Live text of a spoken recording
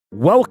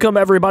Welcome,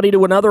 everybody,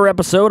 to another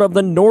episode of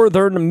the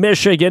Northern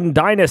Michigan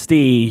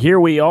Dynasty. Here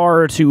we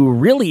are to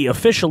really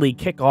officially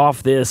kick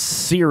off this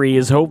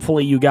series.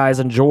 Hopefully, you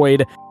guys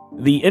enjoyed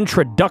the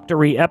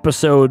introductory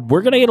episode.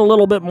 We're going to get a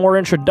little bit more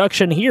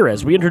introduction here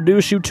as we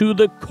introduce you to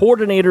the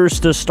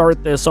coordinators to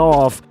start this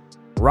off.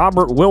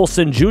 Robert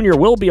Wilson Jr.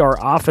 will be our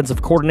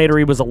offensive coordinator.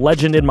 He was a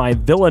legend in my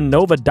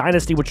Villanova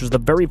Dynasty, which was the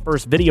very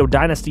first video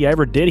dynasty I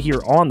ever did here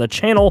on the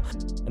channel.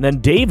 And then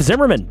Dave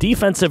Zimmerman,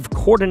 defensive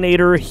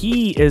coordinator.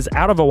 He is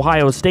out of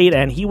Ohio State,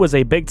 and he was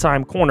a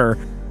big-time corner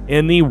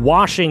in the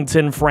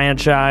Washington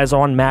franchise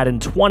on Madden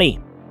 20.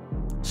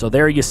 So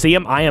there you see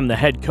him. I am the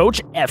head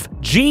coach,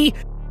 FG.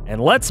 And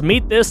let's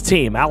meet this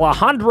team.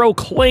 Alejandro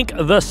Klink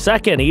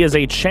II. He is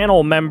a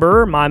channel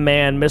member. My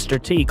man,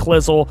 Mr. T.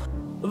 Clizzle,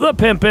 the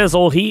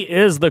Pimpizzle. He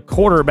is the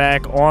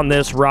quarterback on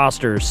this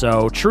roster.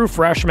 So, true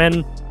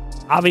freshman.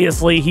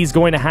 Obviously, he's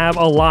going to have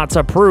a lot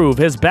to prove.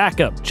 His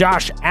backup,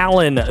 Josh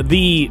Allen,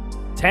 the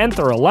 10th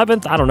or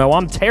 11th. I don't know.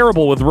 I'm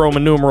terrible with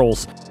Roman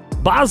numerals.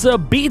 Baza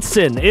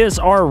Beatson is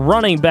our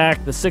running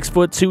back, the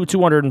 6'2",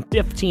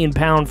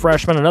 215-pound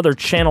freshman, another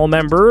channel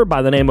member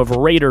by the name of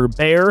Raider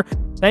Bear.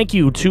 Thank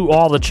you to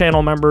all the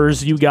channel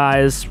members. You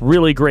guys,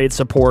 really great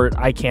support.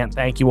 I can't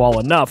thank you all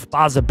enough.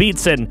 Baza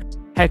Beatson,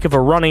 heck of a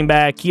running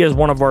back. He is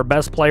one of our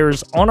best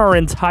players on our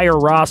entire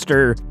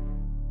roster.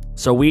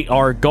 So we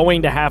are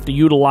going to have to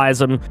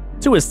utilize him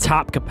to his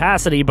top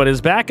capacity, but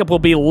his backup will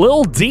be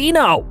Lil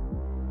Dino.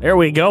 There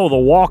we go. The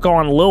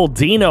walk-on Lil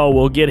Dino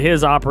will get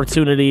his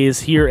opportunities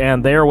here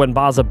and there when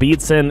Baza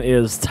Beatson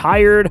is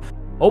tired.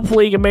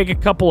 Hopefully he can make a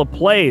couple of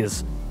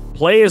plays.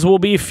 Plays will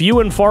be few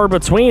and far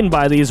between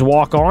by these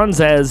walk-ons,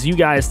 as you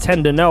guys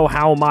tend to know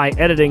how my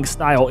editing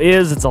style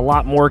is. It's a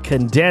lot more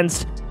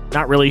condensed,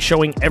 not really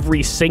showing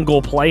every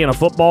single play in a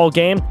football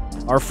game.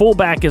 Our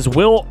fullback is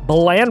Will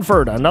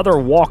Blanford, another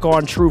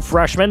walk-on true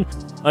freshman.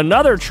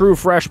 Another true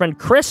freshman,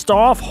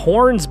 Christoph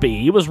Hornsby.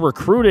 He was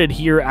recruited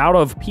here out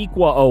of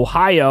Piqua,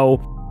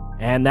 Ohio,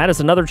 and that is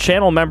another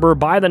channel member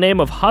by the name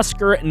of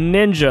Husker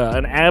Ninja,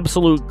 an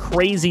absolute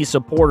crazy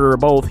supporter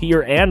both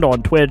here and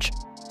on Twitch,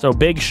 so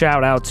big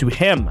shout out to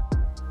him.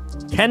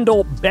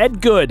 Kendall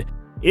Bedgood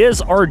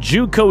is our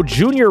JUCO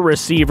junior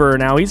receiver.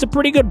 Now, he's a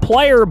pretty good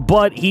player,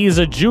 but he's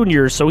a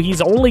junior, so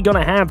he's only going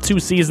to have 2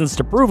 seasons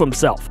to prove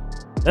himself.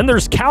 Then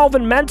there's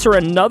Calvin Mentor,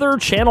 another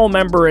channel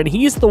member, and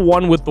he's the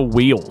one with the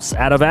wheels.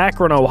 Out of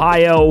Akron,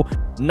 Ohio,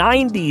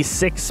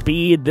 96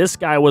 speed. This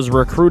guy was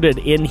recruited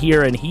in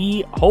here, and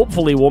he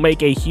hopefully will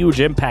make a huge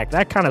impact.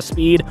 That kind of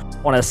speed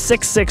on a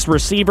 6'6"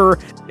 receiver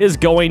is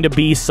going to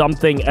be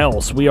something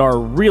else. We are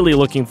really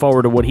looking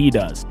forward to what he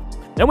does.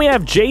 Then we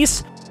have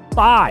Jace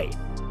Phi.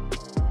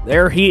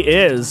 There he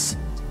is.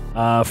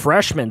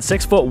 Freshman,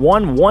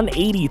 6'1",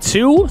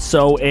 182,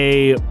 so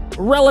a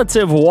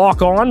relative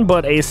walk-on,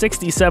 but a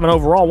 67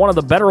 overall. One of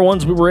the better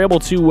ones we were able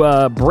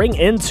to bring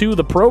into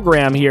the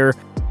program here,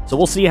 so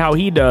we'll see how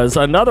he does.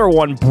 Another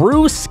one,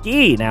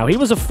 Brewski. Now, he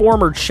was a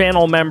former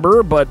channel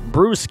member, but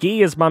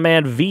Brewski is my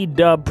man,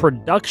 V-Dub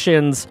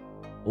Productions.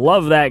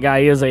 Love that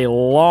guy. He is a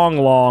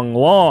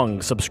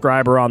long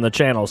subscriber on the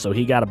channel, so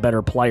he got a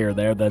better player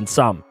there than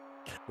some.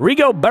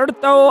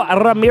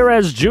 Rigoberto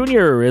Ramirez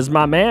Jr. is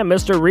my man,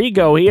 Mr.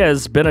 Rigo. He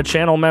has been a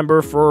channel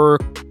member for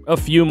a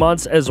few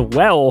months as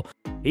well.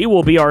 He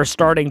will be our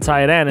starting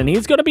tight end, and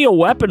he's going to be a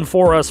weapon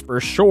for us for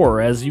sure.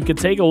 As you can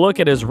take a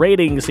look at his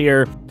ratings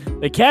here,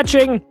 the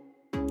catching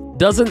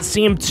doesn't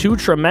seem too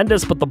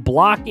tremendous, but the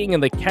blocking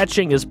and the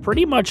catching is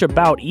pretty much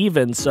about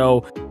even,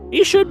 so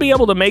he should be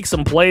able to make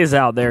some plays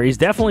out there. He's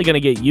definitely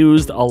going to get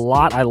used a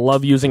lot. I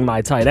love using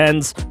my tight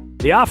ends.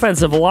 The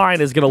offensive line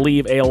is going to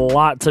leave a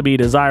lot to be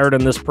desired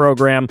in this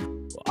program.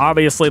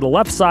 Obviously, the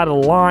left side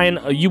of the line,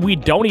 we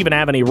don't even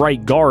have any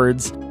right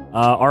guards.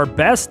 Our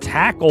best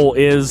tackle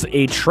is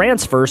a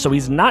transfer, so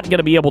he's not going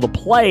to be able to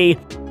play.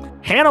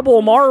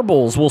 Hannibal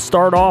Marbles will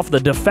start off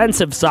the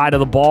defensive side of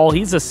the ball.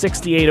 He's a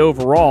 68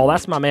 overall.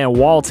 That's my man,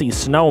 Walty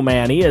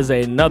Snowman. He is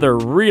another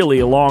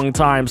really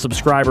long-time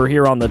subscriber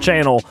here on the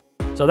channel.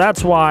 So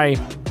that's why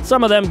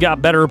some of them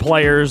got better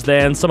players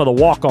than some of the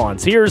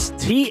walk-ons. Here's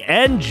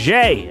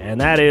TNJ,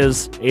 and that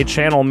is a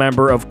channel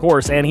member, of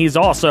course, and he's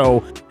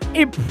also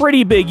a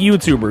pretty big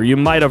YouTuber. You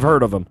might have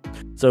heard of him.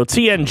 So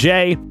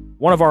TNJ,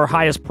 one of our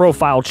highest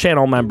profile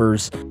channel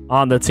members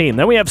on the team.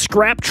 Then we have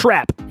Scrap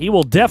Trap. He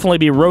will definitely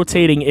be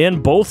rotating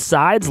in both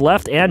sides,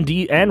 left and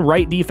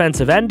right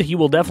defensive end. He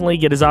will definitely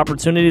get his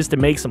opportunities to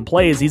make some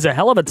plays. He's a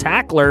hell of a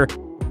tackler.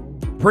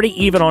 Pretty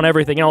even on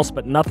everything else,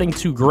 but nothing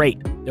too great.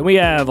 Then we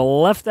have a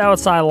left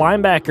outside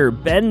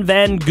linebacker, Ben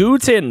Van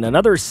Gooten,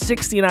 another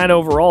 69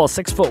 overall, a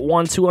 6'1",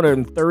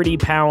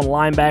 230-pound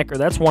linebacker.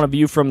 That's one of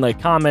you from the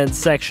comments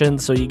section,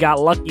 so you got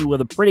lucky with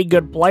a pretty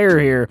good player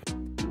here,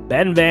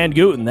 Ben Van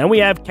Gooten. Then we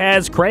have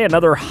Kaz Cray,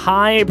 another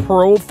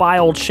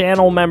high-profile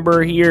channel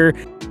member here.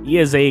 He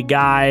is a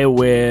guy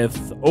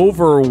with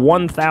over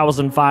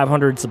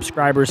 1,500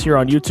 subscribers here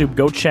on YouTube.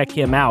 Go check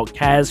him out,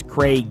 Kaz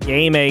Cray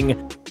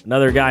Gaming.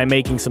 Another guy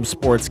making some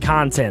sports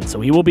content. So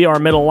he will be our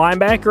middle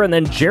linebacker. And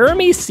then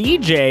Jeremy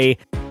CJ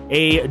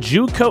A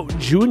JUCO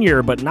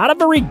junior, but not a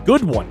very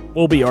good one,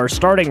 will be our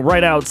starting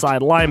right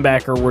outside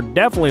linebacker. We're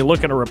definitely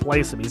looking to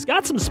replace him. He's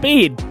got some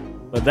speed,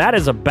 but that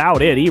is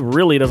about it. He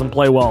really doesn't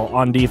play well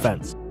on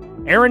defense.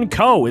 Aaron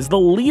Coe is the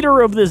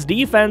leader of this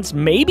defense,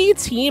 maybe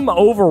team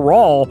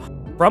overall,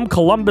 from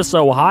Columbus,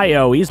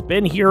 Ohio. He's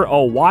been here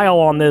a while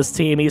on this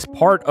team. He's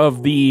part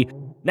of the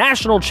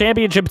national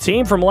championship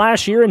team from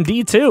last year in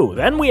D2.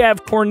 Then we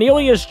have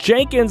Cornelius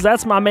Jenkins.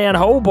 That's my man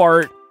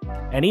Hobart.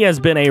 And he has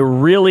been a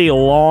really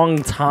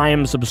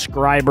long-time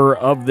subscriber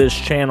of this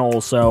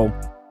channel, so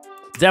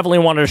definitely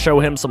wanted to show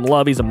him some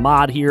love. He's a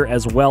mod here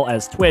as well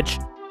as Twitch.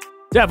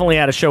 Definitely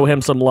had to show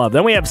him some love.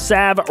 Then we have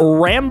Sav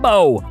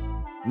Rambo.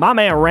 My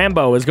man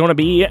Rambo is going to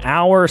be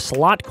our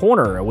slot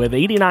corner with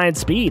 89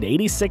 speed,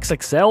 86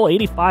 excel,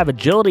 85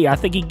 agility. I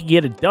think he can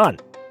get it done.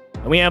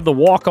 And we have the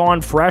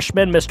walk-on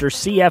freshman, Mr.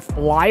 CF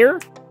Flyer.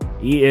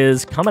 He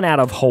is coming out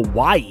of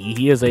Hawaii.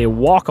 He is a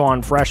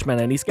walk-on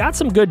freshman, and he's got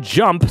some good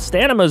jump.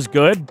 Stamina's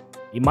good.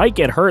 He might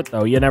get hurt,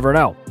 though. You never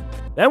know.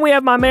 Then we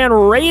have my man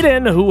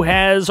Raiden, who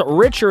has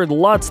Richard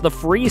Lutz, the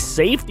free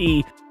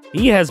safety.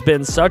 He has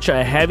been such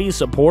a heavy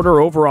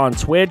supporter over on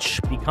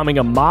Twitch, becoming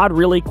a mod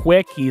really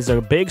quick. He's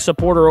a big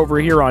supporter over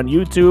here on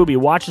YouTube. He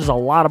watches a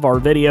lot of our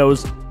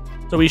videos,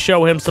 so we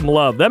show him some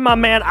love. Then my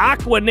man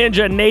Aqua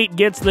Ninja Nate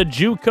gets the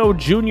JUCO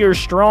junior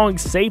strong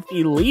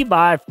safety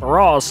Levi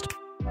Frost.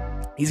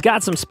 He's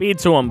got some speed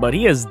to him, but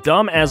he is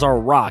dumb as a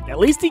rock. At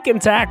least he can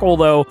tackle,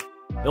 though.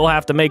 He'll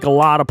have to make a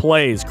lot of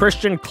plays.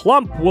 Christian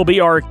Klump will be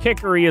our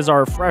kicker. He is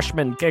our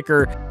freshman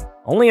kicker.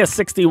 Only a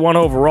 61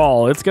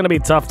 overall. It's going to be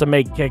tough to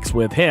make kicks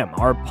with him.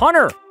 Our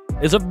punter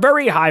is a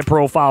very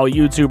high-profile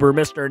YouTuber,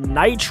 Mr.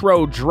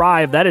 Nitro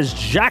Drive. That is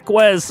Jacques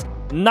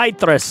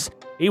Nitrous.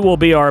 He will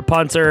be our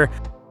punter.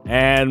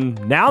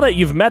 And now that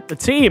you've met the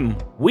team,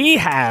 we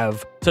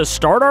have to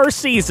start our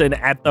season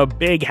at the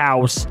big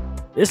house.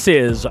 This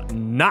is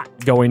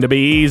not going to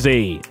be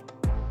easy.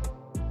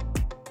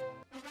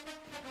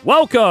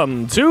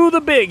 Welcome to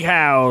the Big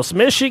House,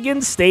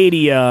 Michigan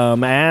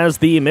Stadium, as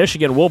the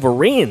Michigan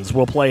Wolverines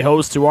will play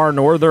host to our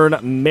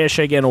Northern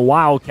Michigan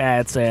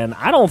Wildcats, and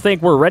I don't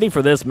think we're ready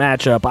for this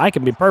matchup. I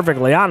can be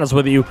perfectly honest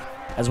with you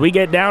as we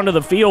get down to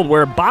the field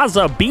where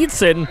Baza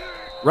Beatson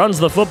runs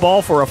the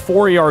football for a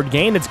 4-yard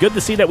gain. It's good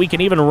to see that we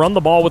can even run the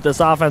ball with this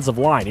offensive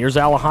line. Here's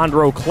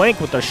Alejandro Klink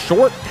with a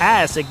short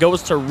pass. It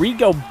goes to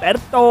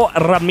Rigoberto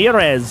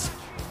Ramirez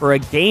for a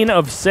gain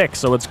of 6,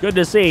 so it's good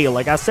to see.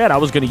 Like I said, I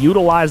was going to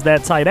utilize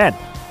that tight end.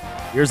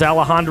 Here's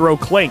Alejandro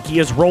Klink. He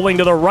is rolling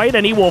to the right,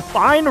 and he will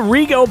find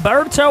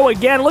Rigoberto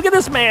again. Look at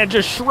this man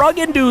just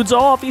shrugging dudes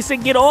off. He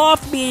said, "Get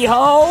off me,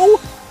 ho!"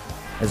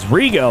 As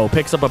Rigo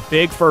picks up a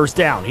big first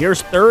down.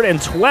 Here's 3rd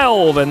and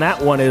 12, and that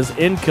one is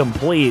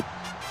incomplete.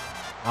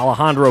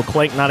 Alejandro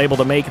Klink not able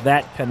to make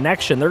that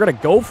connection. They're going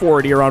to go for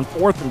it here on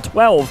 4th and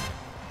 12.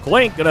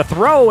 Klink going to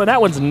throw, and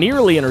that one's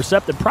nearly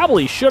intercepted.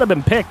 Probably should have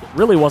been picked. It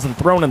really wasn't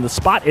thrown in the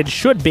spot it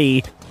should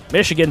be.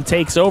 Michigan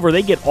takes over.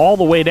 They get all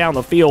the way down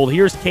the field.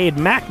 Here's Cade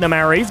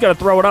McNamara. He's going to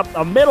throw it up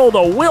the middle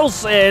to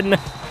Wilson.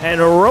 And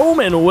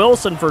Roman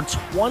Wilson for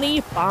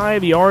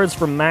 25 yards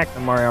from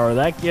McNamara.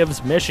 That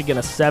gives Michigan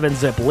a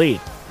 7-zip lead.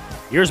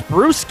 Here's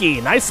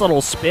Brewski. Nice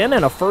little spin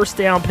and a first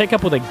down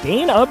pickup with a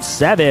gain of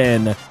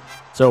 7.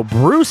 So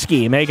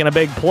Brewski making a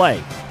big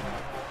play.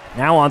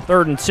 Now on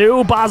 3rd and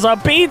 2, Baza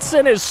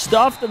Beatson is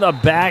stuffed in the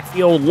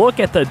backfield. Look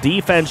at the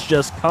defense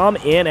just come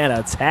in and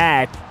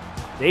attack.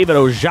 David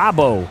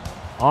Ojabo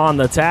on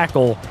the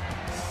tackle.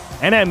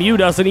 NMU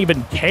doesn't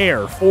even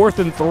care. 4th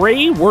and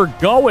 3, we're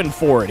going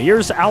for it.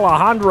 Here's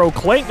Alejandro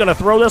Klink going to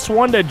throw this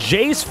one to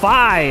Jace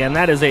Fye, and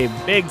that is a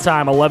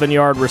big-time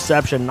 11-yard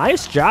reception.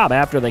 Nice job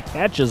after the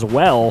catch as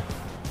well.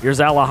 Here's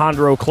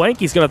Alejandro Klink.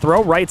 He's going to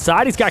throw right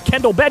side. He's got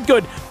Kendall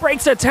Bedgood.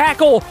 Breaks a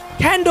tackle.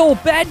 Kendall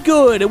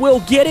Bedgood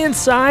will get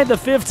inside the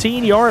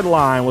 15-yard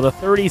line with a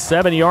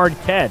 37-yard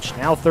catch.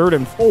 Now 3rd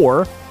and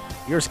 4.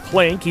 Here's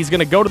Klink. He's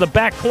going to go to the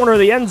back corner of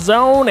the end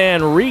zone,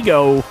 and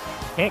Rigo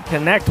can't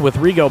connect with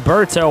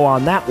Rigoberto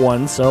on that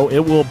one, so it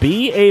will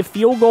be a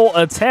field goal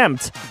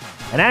attempt.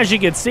 And as you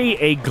can see,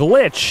 a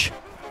glitch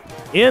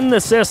in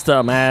the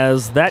system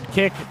as that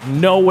kick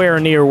nowhere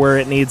near where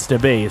it needs to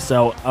be.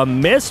 So a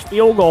missed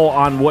field goal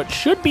on what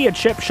should be a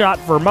chip shot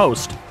for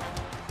most.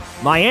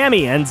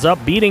 Miami ends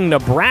up beating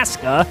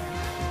Nebraska,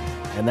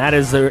 and that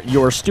is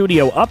your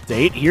studio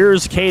update.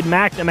 Here's Cade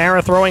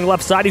McNamara throwing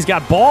left side. He's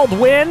got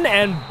Baldwin,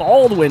 and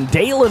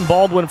Dalen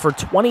Baldwin for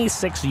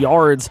 26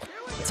 yards.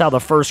 That's how the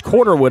first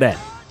quarter would end.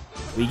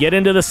 We get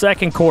into the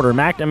second quarter.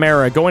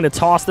 McNamara going to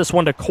toss this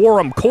one to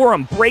Corum.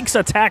 Corum breaks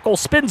a tackle,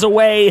 spins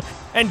away,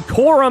 and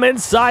Corum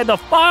inside the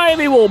 5.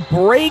 He will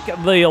break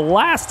the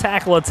last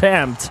tackle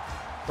attempt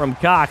from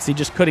Cox. He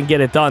just couldn't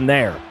get it done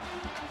there.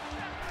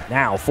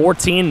 Now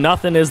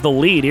 14-0 is the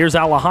lead. Here's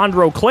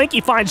Alejandro Klink.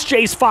 He finds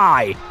Chase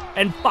Fye,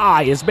 and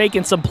Fye is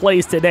making some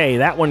plays today.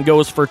 That one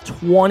goes for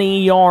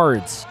 20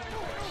 yards.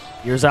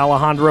 Here's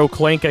Alejandro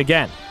Klink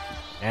again.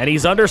 And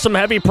he's under some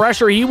heavy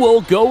pressure. He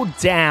will go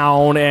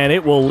down, and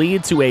it will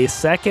lead to a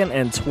 2nd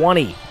and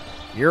 20.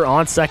 Here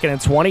on 2nd and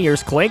 20,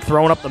 here's Klink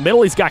throwing up the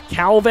middle. He's got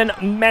Calvin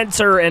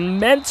Mentor, and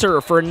Mentor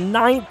for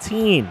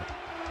 19.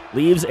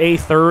 Leaves a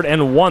 3rd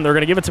and 1. They're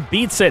going to give it to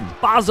Beatson.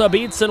 Baza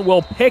Beatson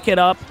will pick it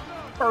up.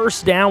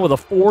 First down with a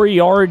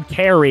 4-yard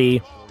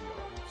carry.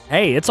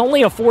 Hey, it's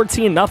only a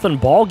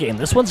 14-0 ball game.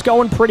 This one's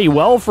going pretty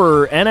well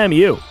for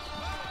NMU.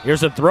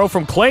 Here's a throw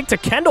from Klink to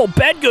Kendall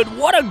Bedgood.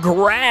 What a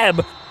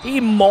grab. He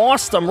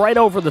mossed him right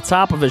over the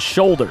top of his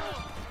shoulder.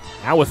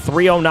 Now with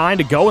 3:09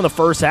 to go in the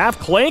first half,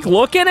 Klink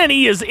looking, and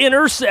he is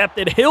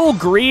intercepted. Hill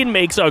Green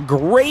makes a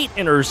great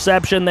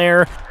interception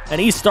there,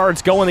 and he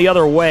starts going the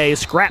other way.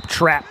 Scrap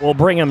Trap will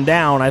bring him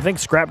down. I think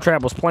Scrap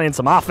Trap was playing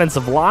some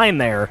offensive line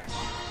there.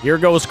 Here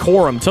goes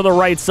Corum to the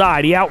right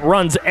side. He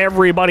outruns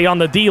everybody on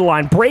the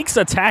D-line, breaks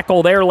a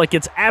tackle there like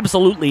it's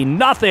absolutely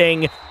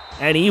nothing,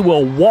 and he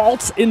will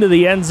waltz into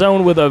the end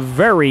zone with a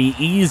very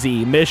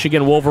easy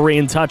Michigan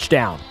Wolverine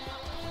touchdown.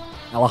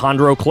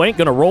 Alejandro Klink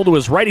going to roll to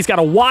his right. He's got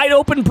a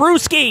wide-open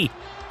Brewski.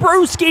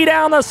 Brewski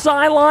down the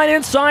sideline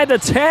inside the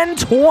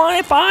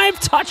 10-25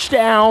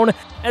 touchdown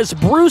as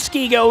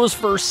Brewski goes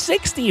for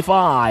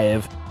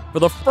 65 for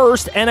the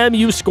first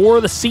NMU score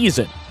of the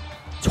season.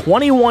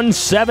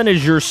 21-7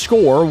 is your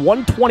score.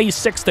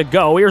 1:26 to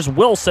go. Here's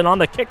Wilson on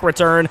the kick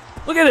return.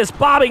 Look at this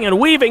bobbing and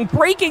weaving,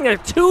 breaking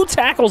 2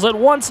 tackles at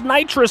once.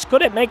 Nitrous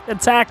couldn't make the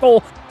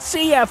tackle.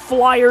 CF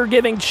Flyer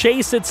giving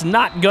chase. It's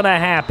not going to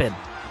happen.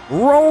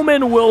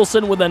 Roman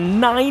Wilson with a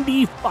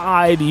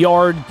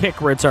 95-yard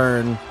kick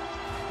return.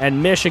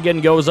 And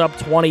Michigan goes up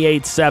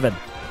 28-7.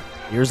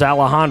 Here's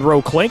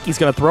Alejandro Klink. He's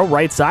going to throw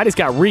right side. He's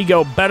got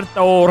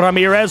Rigoberto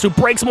Ramirez, who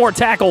breaks more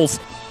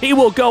tackles. He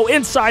will go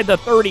inside the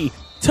 30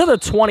 to the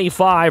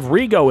 25.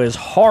 Rigo is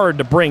hard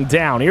to bring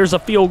down. Here's a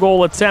field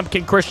goal attempt.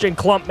 Can Christian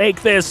Klump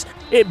make this?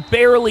 It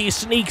barely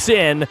sneaks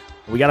in.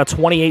 We got a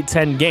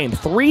 28-10 game.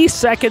 3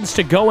 seconds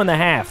to go in the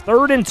half.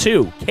 3rd and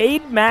 2.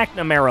 Cade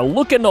McNamara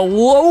looking to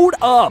load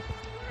up.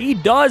 He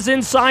does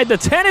inside the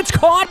 10. It's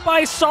caught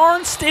by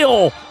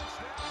Sarnstill.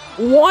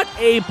 What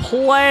a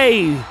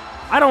play.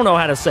 I don't know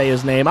how to say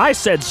his name. I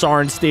said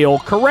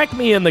Sarnstill. Correct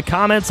me in the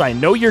comments. I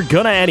know you're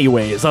gonna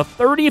anyways. A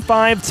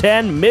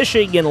 35-10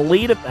 Michigan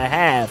lead at the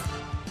half.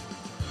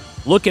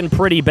 Looking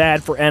pretty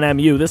bad for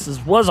NMU. This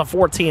was a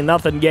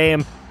 14-0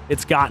 game.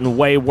 It's gotten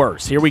way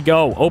worse. Here we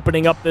go,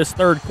 opening up this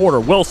 3rd quarter.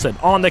 Wilson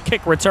on the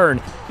kick return.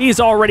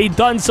 He's already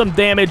done some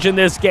damage in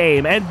this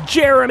game, and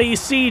Jeremy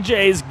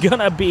CJ's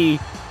gonna be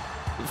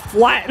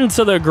flattened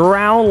to the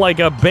ground like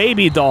a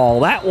baby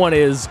doll. That one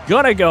is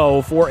gonna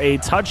go for a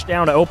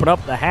touchdown to open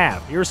up the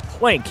half. Here's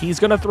Klink. He's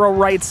gonna throw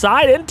right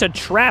side into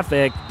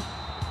traffic,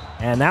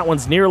 and that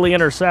one's nearly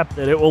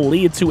intercepted. It will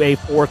lead to a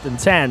 4th and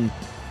 10.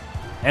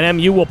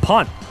 NMU will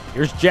punt.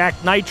 Here's Jack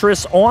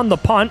Nitrous on the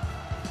punt.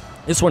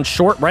 This one's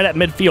short right at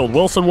midfield.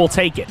 Wilson will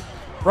take it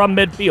from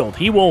midfield.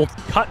 He will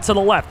cut to the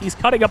left. He's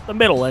cutting up the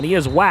middle, and he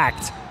is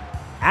whacked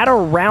at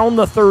around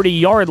the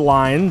 30-yard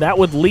line. That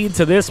would lead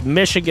to this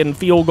Michigan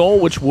field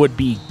goal, which would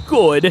be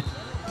good.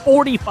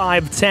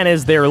 45-10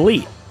 is their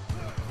lead.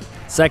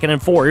 2nd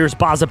and 4. Here's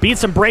Baza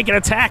Beatson breaking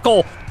a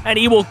tackle, and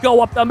he will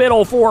go up the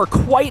middle for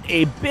quite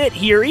a bit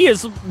here. He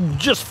is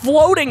just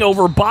floating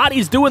over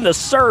bodies doing the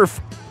surf.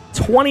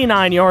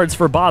 29 yards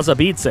for Baza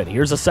Beatson.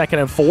 Here's a 2nd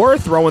and 4.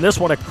 Throwing this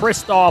one to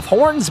Christoph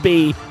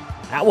Hornsby.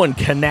 That one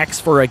connects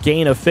for a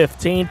gain of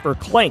 15 for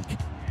Klink.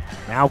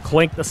 Now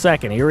Klink the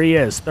second. Here he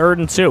is. 3rd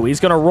and 2. He's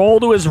going to roll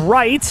to his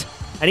right,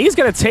 and he's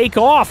going to take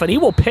off, and he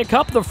will pick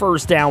up the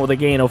first down with a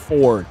gain of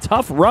 4.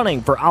 Tough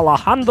running for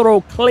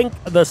Alejandro Klink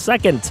the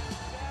second.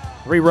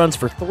 3 runs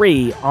for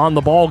 3 on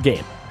the ball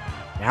game.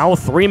 Now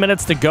 3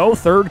 minutes to go,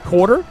 3rd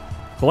quarter.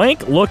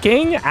 Klink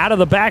looking out of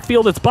the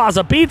backfield. It's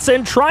Baza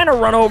Beatson trying to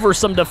run over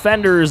some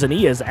defenders, and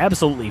he is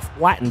absolutely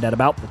flattened at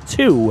about the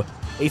 2.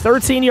 A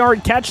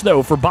 13-yard catch,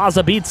 though, for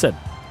Baza Beatson.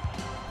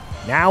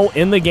 Now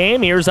in the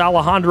game, here's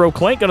Alejandro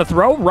Klink going to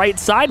throw right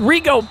side.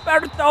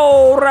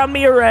 Rigoberto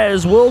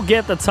Ramirez will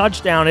get the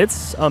touchdown.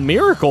 It's a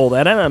miracle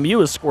that NMU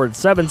has scored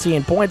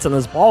 17 points in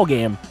this ball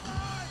game,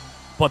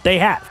 but they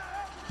have.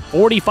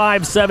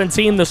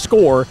 45-17 the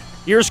score.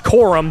 Here's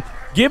Corum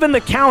given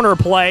the counter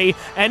play,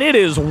 and it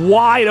is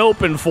wide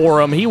open for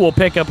him. He will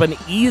pick up an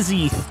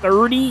easy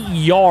 30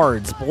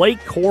 yards. Blake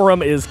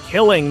Corum is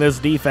killing this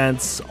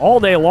defense all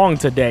day long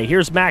today.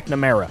 Here's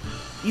McNamara.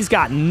 He's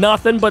got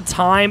nothing but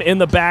time in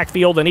the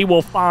backfield, and he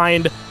will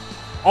find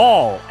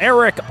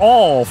Eric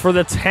All for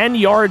the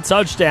 10-yard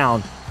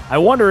touchdown. I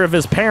wonder if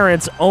his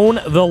parents own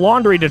the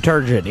laundry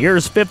detergent.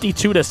 Here's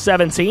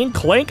 52-17.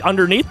 Klink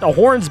underneath the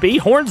Hornsby.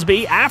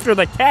 Hornsby after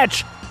the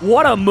catch.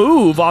 What a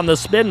move on the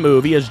spin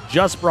move. He is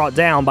just brought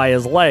down by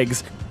his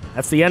legs.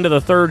 That's the end of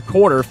the 3rd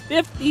quarter.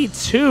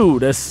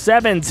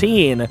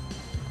 52-17.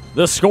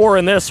 The score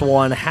in this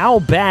one. How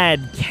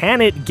bad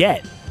can it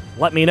get?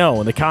 Let me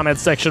know in the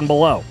comments section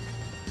below.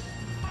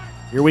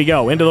 Here we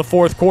go, into the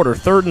 4th quarter.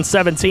 3rd and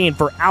 17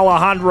 for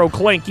Alejandro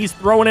Klink. He's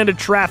throwing into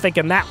traffic,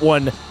 and that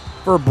one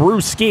for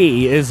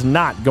Brewski is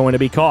not going to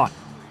be caught.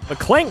 But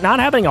Klink not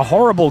having a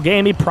horrible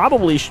game. He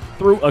probably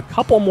threw a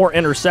couple more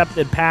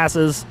intercepted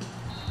passes.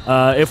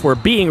 if we're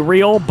being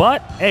real.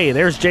 But, hey,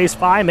 there's Jace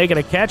Pye making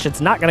a catch.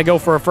 It's not going to go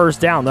for a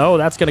first down, though.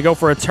 That's going to go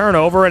for a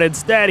turnover, and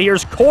instead,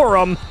 here's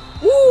Corum.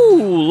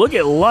 Woo! Look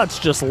at Lutz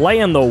just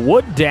laying the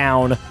wood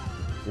down.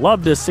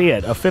 Love to see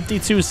it. A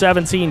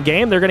 52-17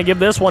 game. They're going to give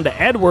this one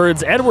to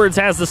Edwards. Edwards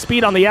has the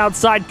speed on the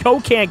outside. Coe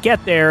can't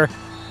get there.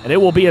 And it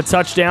will be a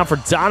touchdown for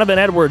Donovan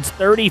Edwards.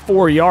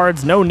 34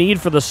 yards. No need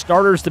for the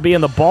starters to be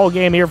in the ball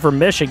game here for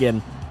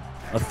Michigan.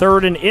 A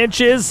 3rd and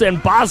inches,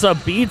 and Baza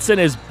Beatson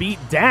is beat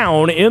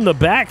down in the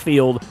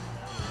backfield,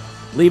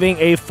 leaving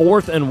a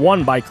 4th and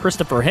 1 by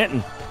Christopher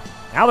Hinton.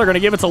 Now they're going to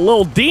give it to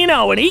Lil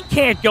Dino, and he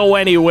can't go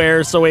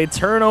anywhere, so a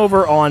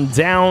turnover on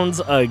downs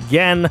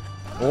again.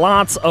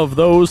 Lots of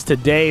those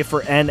today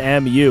for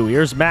NMU.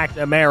 Here's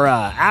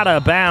McNamara out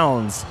of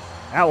bounds.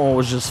 That one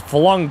was just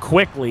flung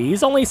quickly.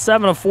 He's only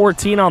 7 of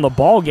 14 on the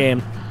ball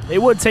game. They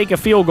would take a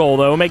field goal,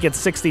 though, make it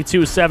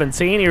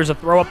 62-17. Here's a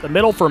throw up the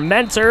middle for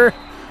Mentor,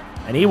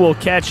 and he will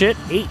catch it.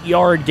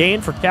 8-yard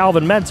gain for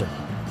Calvin Mentor.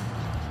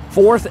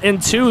 4th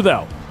and 2,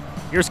 though.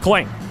 Here's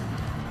Kling.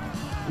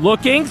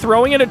 Looking,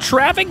 throwing into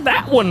traffic.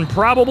 That one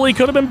probably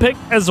could have been picked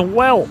as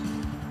well.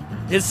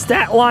 His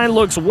stat line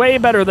looks way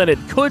better than it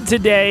could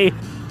today.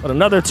 But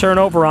another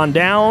turnover on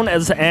down.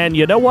 And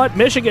you know what?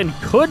 Michigan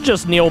could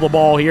just kneel the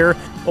ball here.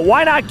 But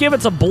why not give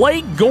it to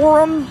Blake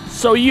Gorham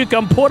so you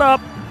can put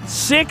up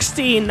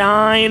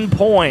 69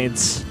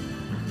 points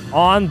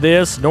on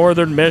this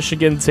Northern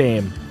Michigan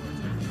team?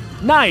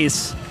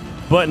 Nice,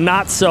 but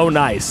not so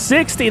nice.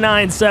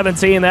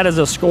 69-17, that is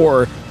a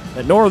score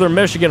that Northern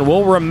Michigan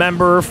will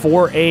remember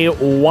for a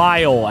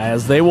while,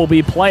 as they will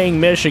be playing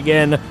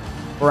Michigan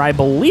for, I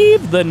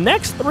believe, the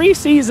next 3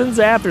 seasons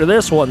after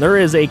this one. There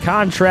is a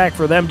contract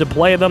for them to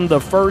play them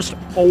the first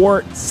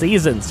 4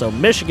 seasons. So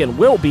Michigan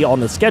will be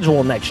on the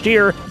schedule next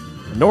year.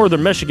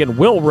 Northern Michigan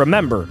will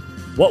remember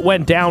what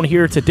went down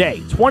here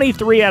today.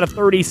 23 out of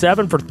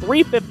 37 for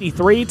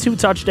 353, 2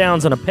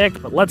 touchdowns and a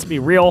pick. But let's be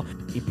real,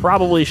 he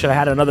probably should have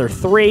had another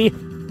 3.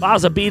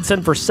 Baza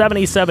Beatson for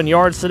 77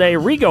 yards today.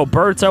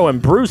 Rigoberto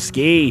and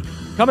Brewski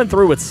coming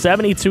through with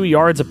 72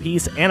 yards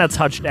apiece and a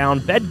touchdown.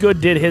 Bedgood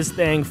did his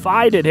thing.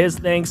 Pye did his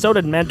thing. So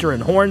did Mentor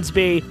and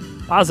Hornsby.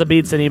 Baza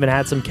Beatson even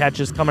had some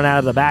catches coming out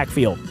of the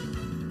backfield.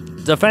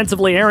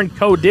 Defensively, Aaron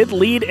Coe did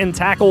lead in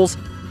tackles.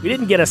 We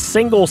didn't get a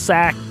single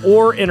sack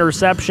or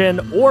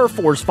interception or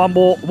forced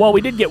fumble. Well, we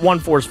did get 1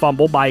 forced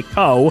fumble by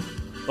Coe,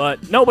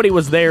 but nobody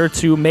was there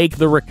to make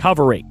the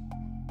recovery.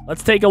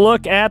 Let's take a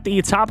look at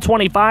the top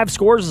 25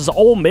 scores as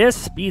Ole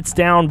Miss beats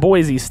down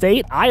Boise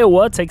State.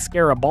 Iowa takes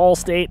care of Ball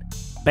State.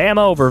 Bama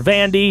over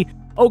Vandy.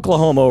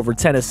 Oklahoma over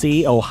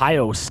Tennessee.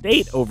 Ohio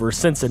State over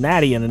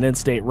Cincinnati in an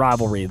in-state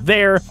rivalry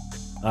there.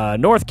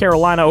 North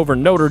Carolina over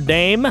Notre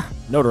Dame.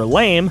 Notre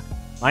Lame.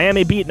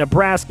 Miami beat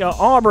Nebraska.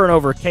 Auburn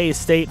over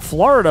K-State.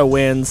 Florida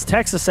wins.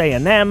 Texas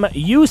A&M.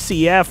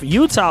 UCF.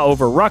 Utah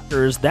over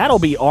Rutgers. That'll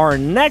be our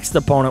next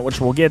opponent, which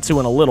we'll get to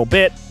in a little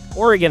bit.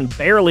 Oregon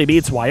barely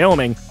beats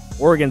Wyoming.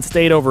 Oregon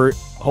State over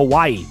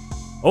Hawaii.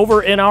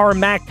 Over in our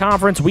MAC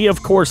conference, we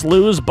of course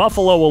lose.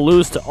 Buffalo will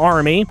lose to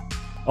Army.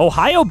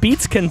 Ohio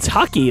beats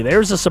Kentucky.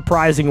 There's a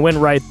surprising win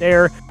right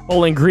there.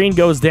 Bowling Green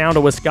goes down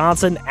to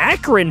Wisconsin.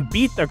 Akron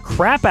beat the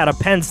crap out of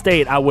Penn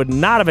State. I would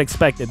not have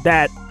expected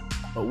that.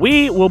 But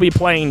we will be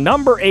playing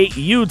number 8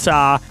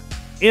 Utah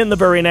in the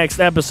very next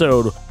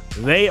episode.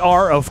 They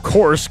are, of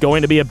course,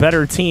 going to be a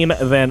better team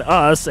than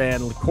us,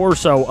 and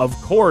Corso, of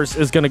course,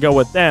 is going to go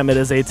with them. It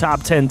is a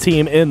top 10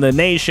 team in the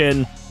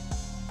nation.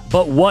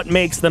 But what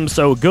makes them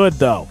so good,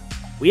 though?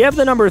 We have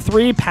the number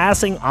 3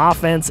 passing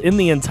offense in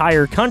the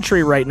entire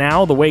country right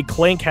now, the way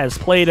Klink has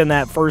played in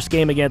that first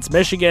game against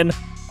Michigan.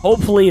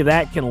 Hopefully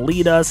that can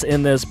lead us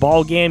in this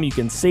ball game. You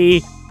can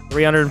see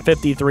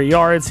 353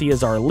 yards. He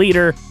is our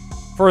leader.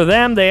 For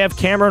them, they have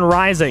Cameron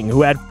Rising,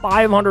 who had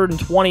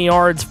 520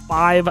 yards,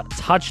 5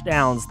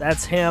 touchdowns.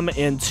 That's him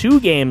in 2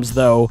 games,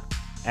 though,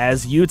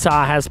 as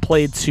Utah has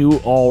played 2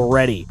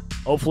 already.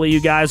 Hopefully you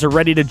guys are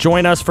ready to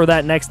join us for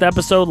that next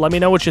episode. Let me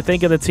know what you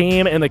think of the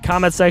team in the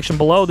comment section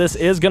below. This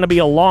is going to be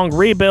a long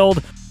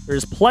rebuild.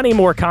 There's plenty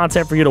more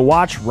content for you to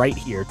watch right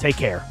here. Take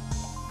care.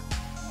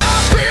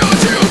 I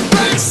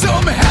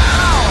feel you,